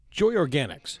Joy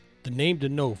Organics, the name to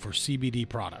know for CBD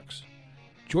products.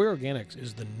 Joy Organics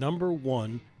is the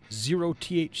 #1 zero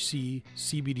THC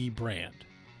CBD brand.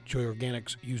 Joy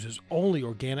Organics uses only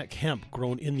organic hemp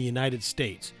grown in the United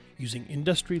States. Using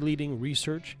industry-leading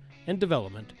research and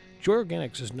development, Joy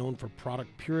Organics is known for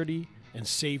product purity and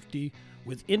safety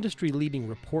with industry-leading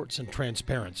reports and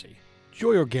transparency.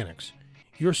 Joy Organics,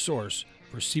 your source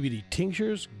for CBD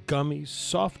tinctures, gummies,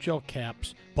 soft gel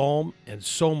caps, balm, and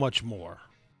so much more.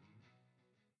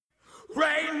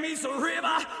 Rain meets a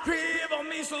river, river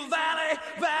meets a valley,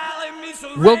 valley meets a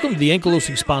rain. Welcome to the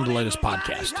Ankylosing Spondylitis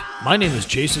Podcast. My name is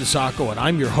Jason Sacco, and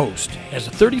I'm your host. As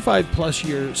a 35-plus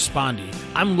year spondy,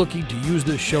 I'm looking to use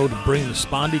this show to bring the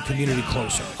spondy community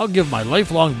closer. I'll give my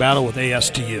lifelong battle with AS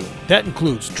to you. That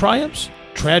includes triumphs,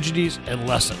 tragedies, and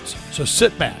lessons. So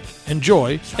sit back,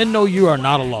 enjoy, and know you are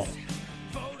not alone.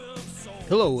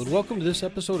 Hello, and welcome to this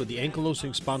episode of the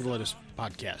Ankylosing Spondylitis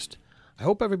Podcast. I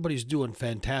hope everybody's doing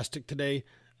fantastic today.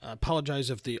 I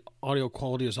apologize if the audio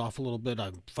quality is off a little bit.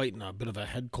 I'm fighting a bit of a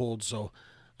head cold, so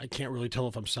I can't really tell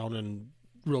if I'm sounding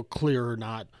real clear or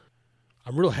not.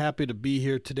 I'm real happy to be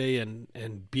here today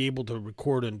and be able to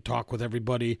record and talk with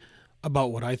everybody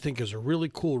about what I think is a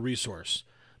really cool resource.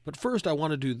 But first, I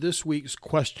want to do this week's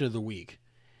question of the week.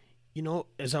 You know,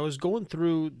 as I was going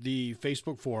through the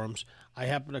Facebook forums, I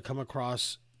happened to come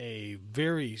across a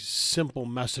very simple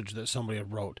message that somebody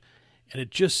had wrote. And it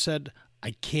just said,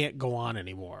 I can't go on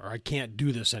anymore, or I can't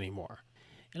do this anymore.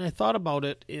 And I thought about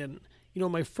it, and,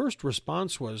 my first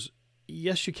response was,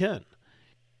 yes, you can.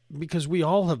 Because we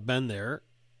all have been there.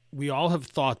 We all have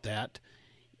thought that.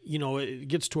 It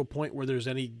gets to a point where there's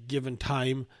any given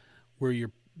time where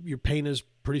your pain is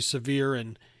pretty severe,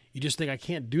 and you just think, I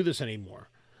can't do this anymore.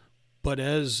 But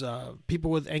as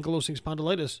people with ankylosing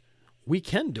spondylitis, we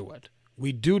can do it.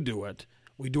 We do it.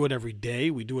 We do it every day.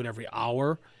 We do it every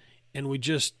hour. And we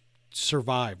just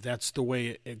survive. That's the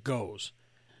way it goes.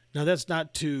 Now, that's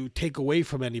not to take away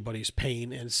from anybody's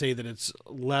pain and say that it's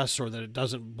less or that it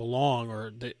doesn't belong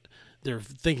or that they're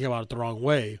thinking about it the wrong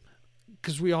way,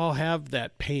 because we all have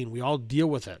that pain. We all deal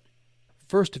with it.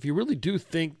 First, if you really do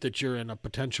think that you're in a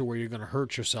potential where you're going to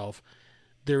hurt yourself,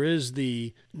 there is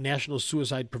the National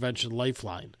Suicide Prevention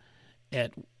Lifeline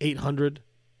at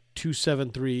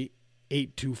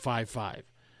 800-273-8255.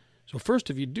 So first,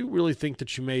 if you do really think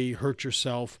that you may hurt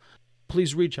yourself,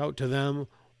 please reach out to them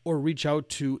or reach out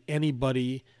to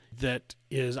anybody that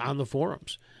is on the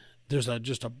forums. There's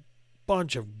just a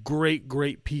bunch of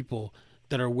great people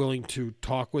that are willing to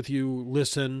talk with you,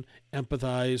 listen,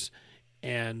 empathize,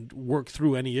 and work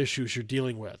through any issues you're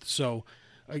dealing with. So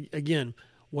again,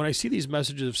 when I see these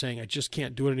messages of saying, I just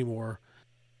can't do it anymore,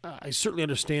 I certainly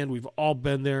understand we've all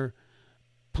been there.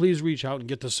 Please reach out and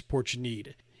get the support you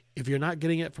need. If you're not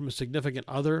getting it from a significant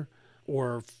other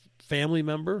or family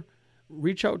member,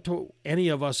 reach out to any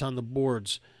of us on the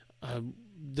boards.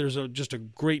 There's just a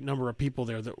great number of people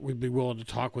there that would be willing to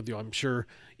talk with you, I'm sure,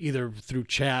 either through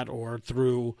chat or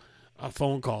through a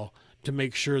phone call to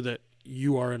make sure that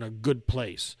you are in a good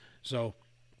place. So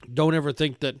don't ever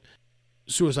think that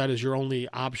suicide is your only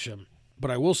option. But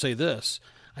I will say this.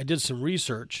 I did some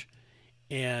research,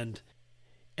 and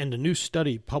a new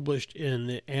study published in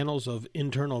the Annals of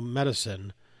Internal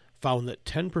Medicine found that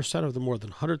 10% of the more than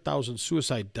 100,000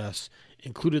 suicide deaths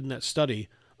included in that study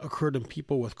occurred in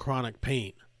people with chronic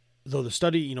pain. Though the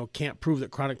study, can't prove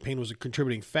that chronic pain was a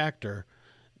contributing factor,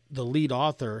 the lead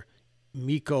author,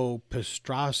 Miko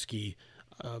Pestrowski,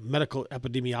 a medical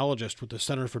epidemiologist with the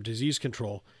Center for Disease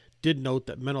Control, did note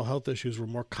that mental health issues were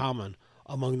more common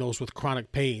among those with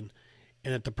chronic pain,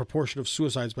 and that the proportion of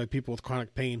suicides by people with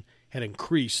chronic pain had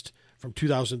increased from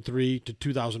 2003 to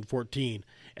 2014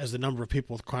 as the number of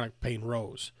people with chronic pain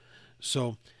rose.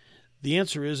 So the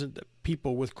answer isn't that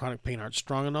people with chronic pain aren't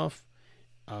strong enough.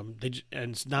 And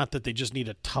it's not that they just need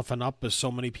to toughen up, as so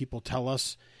many people tell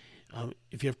us.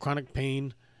 If you have chronic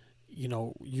pain, you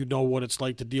know what it's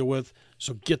like to deal with.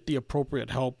 So get the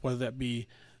appropriate help, whether that be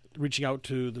reaching out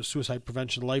to the Suicide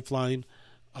Prevention Lifeline,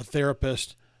 a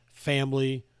therapist,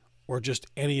 family, or just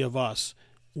any of us.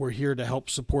 We're here to help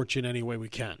support you in any way we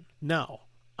can. Now,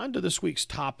 on to this week's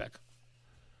topic.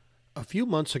 A few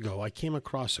months ago, I came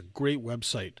across a great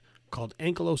website called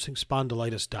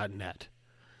ankylosingspondylitis.net.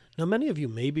 Now, many of you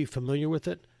may be familiar with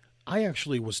it. I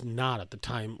actually was not at the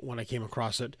time when I came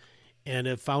across it, and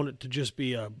have found it to just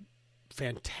be a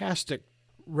fantastic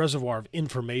reservoir of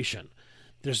information.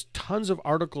 There's tons of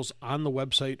articles on the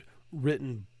website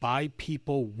written by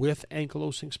people with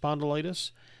ankylosing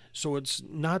spondylitis. So it's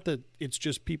not that it's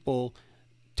just people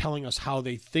telling us how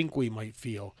they think we might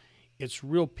feel. It's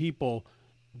real people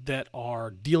that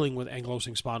are dealing with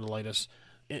ankylosing spondylitis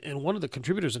And one of the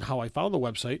contributors in how I found the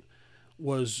website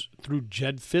was through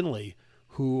Jed Finley,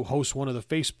 who hosts one of the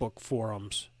Facebook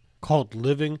forums called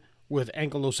Living with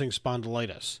Ankylosing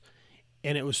Spondylitis.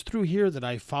 And it was through here that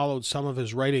I followed some of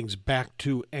his writings back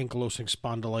to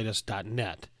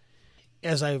ankylosingspondylitis.net.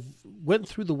 As I went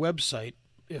through the website,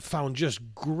 it found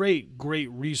just great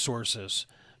resources.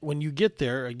 When you get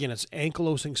there, again, it's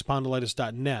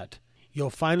ankylosingspondylitis.net. You'll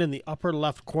find in the upper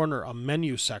left corner a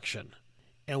menu section.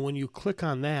 And when you click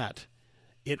on that,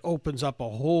 it opens up a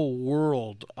whole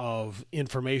world of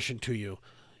information to you.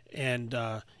 And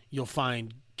you'll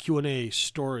find Q&A,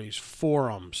 stories,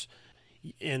 forums,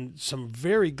 and some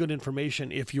very good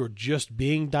information if you're just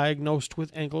being diagnosed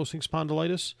with ankylosing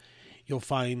spondylitis. You'll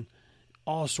find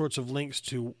all sorts of links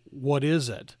to what is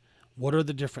it, what are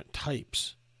the different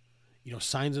types,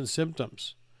 signs and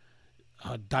symptoms,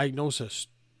 diagnosis,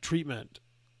 treatment,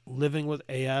 living with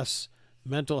AS,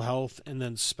 mental health, and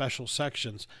then special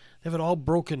sections. They have it all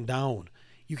broken down.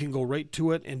 You can go right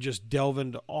to it and just delve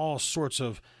into all sorts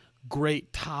of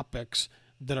great topics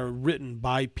that are written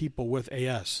by people with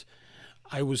AS.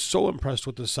 I was so impressed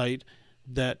with the site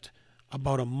that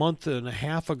about a month and a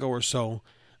half ago or so,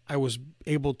 I was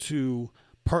able to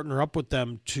partner up with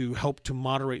them to help to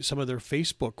moderate some of their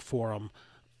Facebook forum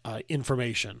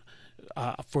information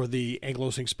for the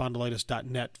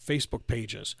ankylosingspondylitis.net Facebook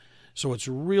pages. So it's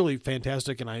really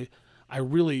fantastic, and I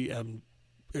really am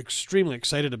extremely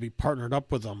excited to be partnered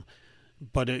up with them.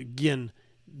 But again,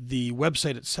 the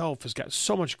website itself has got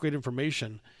so much great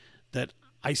information that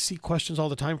I see questions all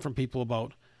the time from people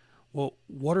about, well,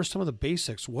 what are some of the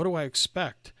basics? What do I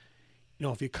expect?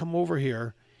 If you come over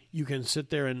here, you can sit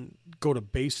there and go to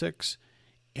basics,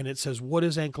 and it says, what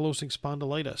is ankylosing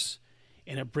spondylitis?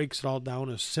 And it breaks it all down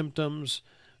as symptoms.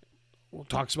 It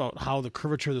talks about how the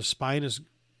curvature of the spine is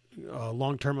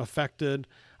long-term affected,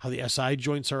 how the SI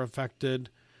joints are affected,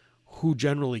 who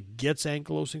generally gets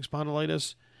ankylosing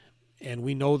spondylitis. And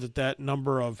we know that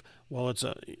number of, it's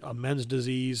a men's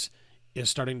disease, is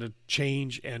starting to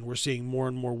change, and we're seeing more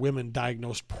and more women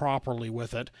diagnosed properly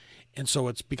with it. And so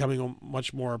it's becoming a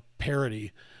much more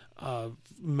parity of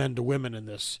men to women in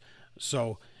this.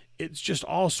 So it's just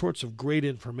all sorts of great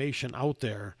information out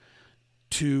there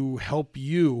to help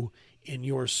you in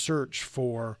your search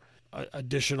for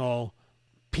additional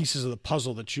pieces of the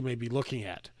puzzle that you may be looking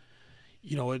at.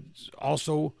 It's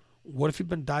also, what if you've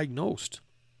been diagnosed?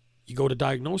 You go to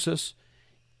diagnosis,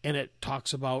 and it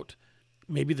talks about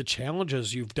maybe the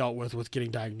challenges you've dealt with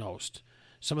getting diagnosed,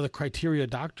 some of the criteria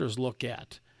doctors look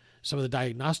at, some of the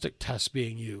diagnostic tests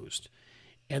being used.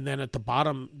 And then at the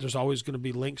bottom, there's always going to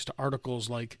be links to articles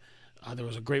like there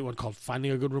was a great one called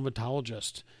Finding a Good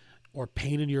Rheumatologist or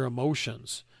Pain in Your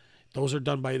Emotions. Those are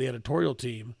done by the editorial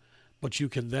team, but you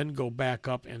can then go back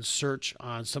up and search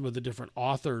on some of the different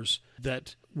authors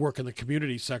that work in the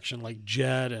community section like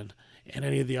Jed and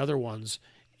any of the other ones,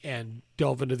 and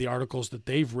delve into the articles that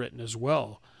they've written as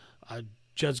well.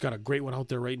 Jed's got a great one out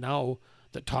there right now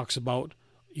that talks about,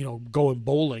 going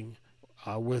bowling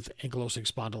with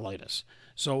ankylosing spondylitis.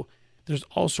 So there's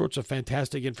all sorts of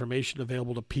fantastic information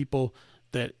available to people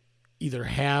that either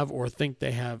have or think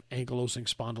they have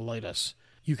ankylosing spondylitis.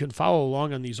 You can follow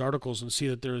along on these articles and see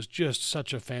that there is just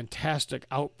such a fantastic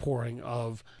outpouring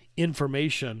of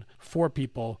information for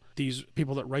people. These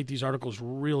people that write these articles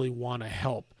really want to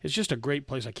help. It's just a great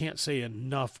place. I can't say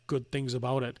enough good things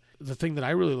about it. The thing that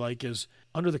I really like is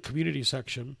under the community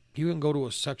section, you can go to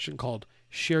a section called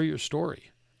Share Your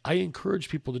Story. I encourage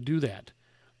people to do that.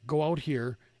 Go out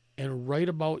here and write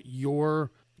about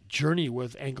your journey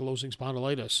with ankylosing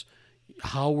spondylitis.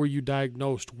 How were you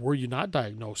diagnosed? Were you not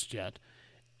diagnosed yet?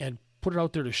 And put it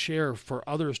out there to share for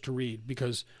others to read,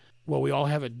 because while we all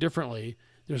have it differently,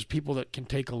 there's people that can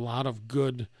take a lot of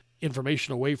good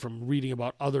information away from reading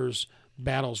about others'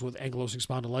 battles with ankylosing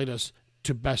spondylitis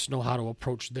to best know how to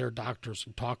approach their doctors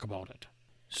and talk about it.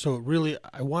 So really,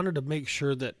 I wanted to make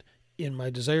sure that in my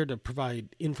desire to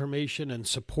provide information and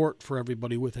support for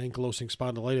everybody with ankylosing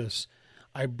spondylitis,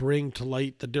 I bring to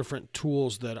light the different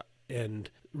tools and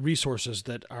resources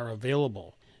that are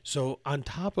available. So on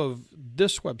top of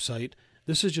this website,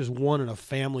 this is just one in a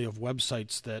family of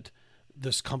websites that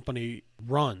this company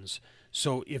runs.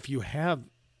 So if you have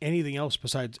anything else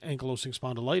besides ankylosing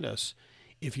spondylitis,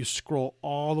 if you scroll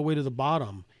all the way to the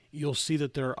bottom, you'll see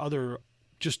that there are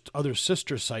other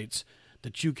sister sites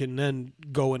that you can then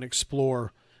go and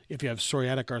explore if you have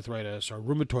psoriatic arthritis or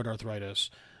rheumatoid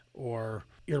arthritis or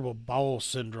irritable bowel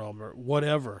syndrome or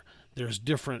whatever. There's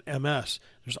different MS.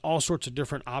 There's all sorts of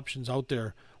different options out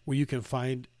there where you can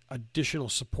find additional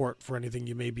support for anything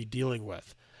you may be dealing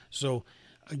with. So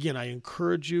again, I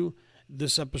encourage you.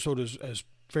 This episode is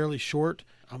fairly short.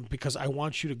 because I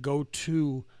want you to go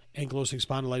to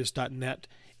ankylosing-spondylitis.net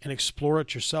and explore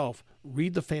it yourself.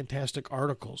 Read the fantastic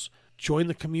articles, join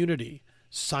the community,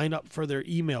 sign up for their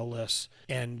email lists,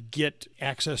 and get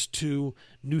access to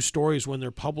new stories when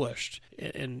they're published,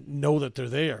 and know that they're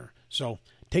there. So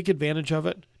take advantage of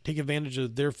it. Take advantage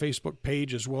of their Facebook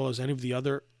page as well as any of the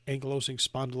other ankylosing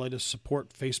spondylitis support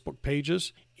Facebook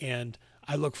pages. And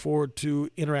I look forward to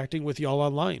interacting with you all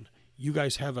online. You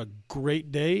guys have a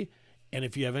great day. And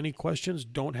if you have any questions,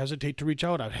 don't hesitate to reach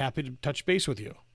out. I'm happy to touch base with you.